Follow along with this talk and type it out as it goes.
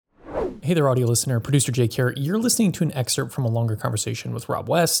Hey there, audio listener. Producer Jake here. You're listening to an excerpt from a longer conversation with Rob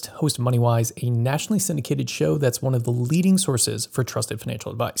West, host of MoneyWise, a nationally syndicated show that's one of the leading sources for trusted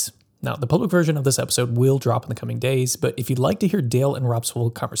financial advice. Now, the public version of this episode will drop in the coming days, but if you'd like to hear Dale and Rob's full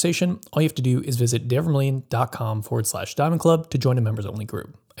conversation, all you have to do is visit DaleVermillion.com/Diamond Club to join a members only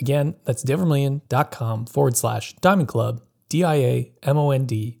group. Again, that's DaleVermillion.com/Diamond Club.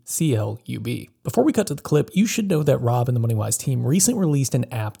 DIAMONDCLUB. Before we cut to the clip, you should know that Rob and the MoneyWise team recently released an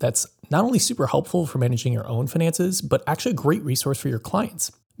app that's not only super helpful for managing your own finances, but actually a great resource for your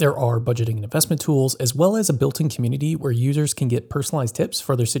clients. There are budgeting and investment tools, as well as a built-in community where users can get personalized tips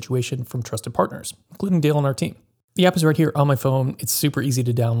for their situation from trusted partners, including Dale and our team. The app is right here on my phone. It's super easy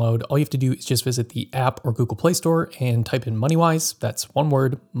to download. All you have to do is just visit the app or Google Play Store and type in MoneyWise, that's one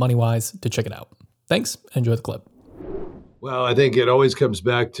word, MoneyWise, to check it out. Thanks, enjoy the clip. Well, I think it always comes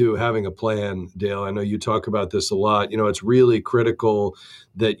back to having a plan, Dale. I know you talk about this a lot. You know, it's really critical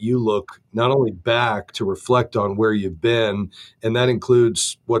that you look not only back to reflect on where you've been, and that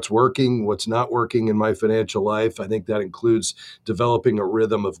includes what's working, what's not working in my financial life. I think that includes developing a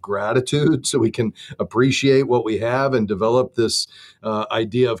rhythm of gratitude so we can appreciate what we have and develop this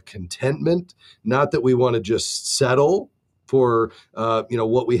idea of contentment. Not that we want to just settle for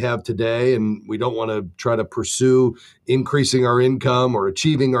what we have today, and we don't want to try to pursue increasing our income or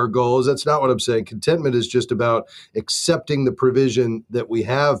achieving our goals. That's not what I'm saying. Contentment is just about accepting the provision that we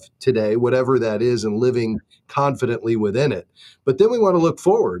have today, whatever that is, and living confidently within it. But then we want to look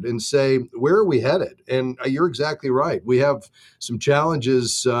forward and say, where are we headed? And you're exactly right. We have some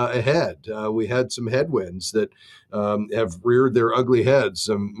challenges ahead. We had some headwinds that have reared their ugly heads.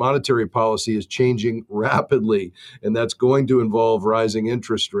 Monetary policy is changing rapidly, and that's going to involve rising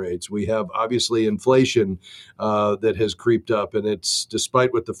interest rates. We have obviously inflation that has creeped up, and it's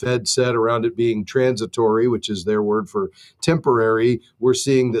despite what the Fed said around it being transitory, which is their word for temporary, we're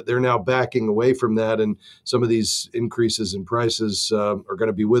seeing that they're now backing away from that, and some of these increases in prices are going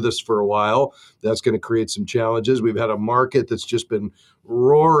to be with us for a while. That's going to create some challenges. We've had a market that's just been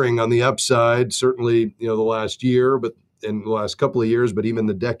roaring on the upside, certainly, the last year, but in the last couple of years, but even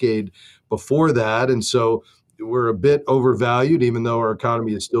the decade before that. And so we're a bit overvalued, even though our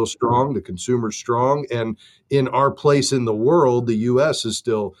economy is still strong, the consumer's strong, and in our place in the world, the U.S. is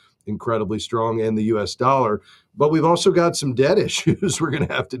still incredibly strong, and the U.S. dollar. But we've also got some debt issues we're going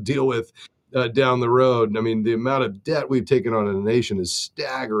to have to deal with down the road. I mean, the amount of debt we've taken on in the nation is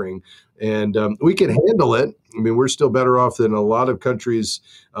staggering, and we can handle it. I mean, we're still better off than a lot of countries,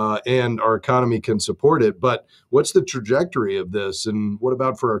 and our economy can support it. But what's the trajectory of this? And what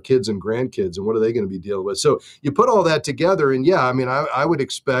about for our kids and grandkids? And what are they going to be dealing with? So you put all that together, and yeah, I mean, I would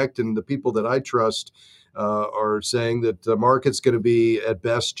expect, and the people that I trust are saying that the market's going to be at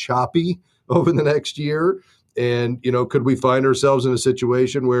best choppy over the next year. And, could we find ourselves in a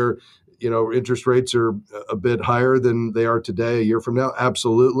situation where interest rates are a bit higher than they are today a year from now?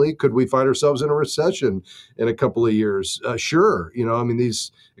 Absolutely. Could we find ourselves in a recession in a couple of years? Sure.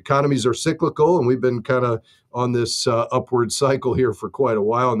 These economies are cyclical, and we've been kind of on this upward cycle here for quite a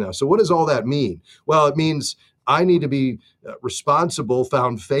while now. So what does all that mean? Well, it means I need to be responsible,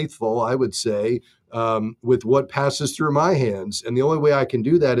 found faithful, I would say, with what passes through my hands. And the only way I can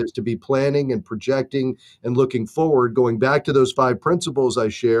do that is to be planning and projecting and looking forward, going back to those 5 principles I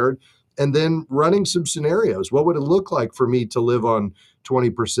shared, and then running some scenarios. What would it look like for me to live on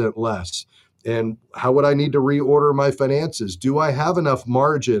 20% less? And how would I need to reorder my finances? Do I have enough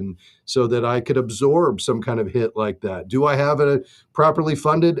margin so that I could absorb some kind of hit like that? Do I have a properly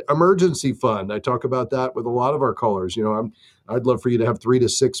funded emergency fund? I talk about that with a lot of our callers. I'd love for you to have 3 to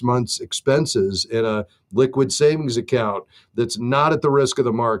 6 months expenses in a liquid savings account that's not at the risk of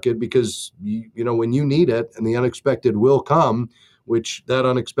the market, because when you need it, and the unexpected will come, which that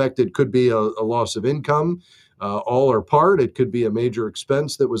unexpected could be a loss of income, all or part. It could be a major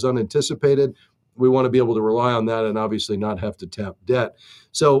expense that was unanticipated. We want to be able to rely on that and obviously not have to tap debt.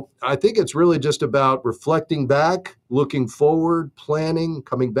 So I think it's really just about reflecting back, looking forward, planning,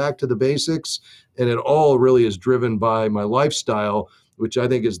 coming back to the basics. And it all really is driven by my lifestyle, which I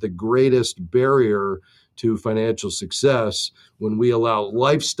think is the greatest barrier to financial success, when we allow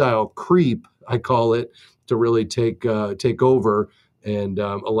lifestyle creep, I call it, to really take over and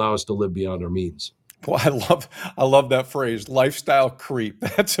allow us to live beyond our means. Well, I love that phrase, lifestyle creep.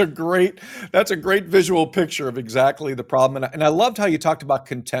 That's a great visual picture of exactly the problem. And I loved how you talked about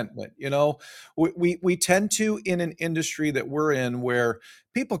contentment. We tend to, in an industry that we're in, where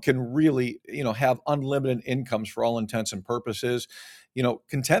people can really, have unlimited incomes for all intents and purposes.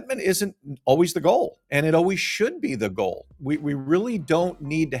 Contentment isn't always the goal, and it always should be the goal. We really don't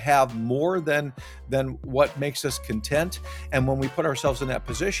need to have more than what makes us content. And when we put ourselves in that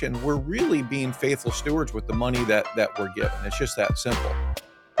position, we're really being faithful stewards with the money that we're given. It's just that simple.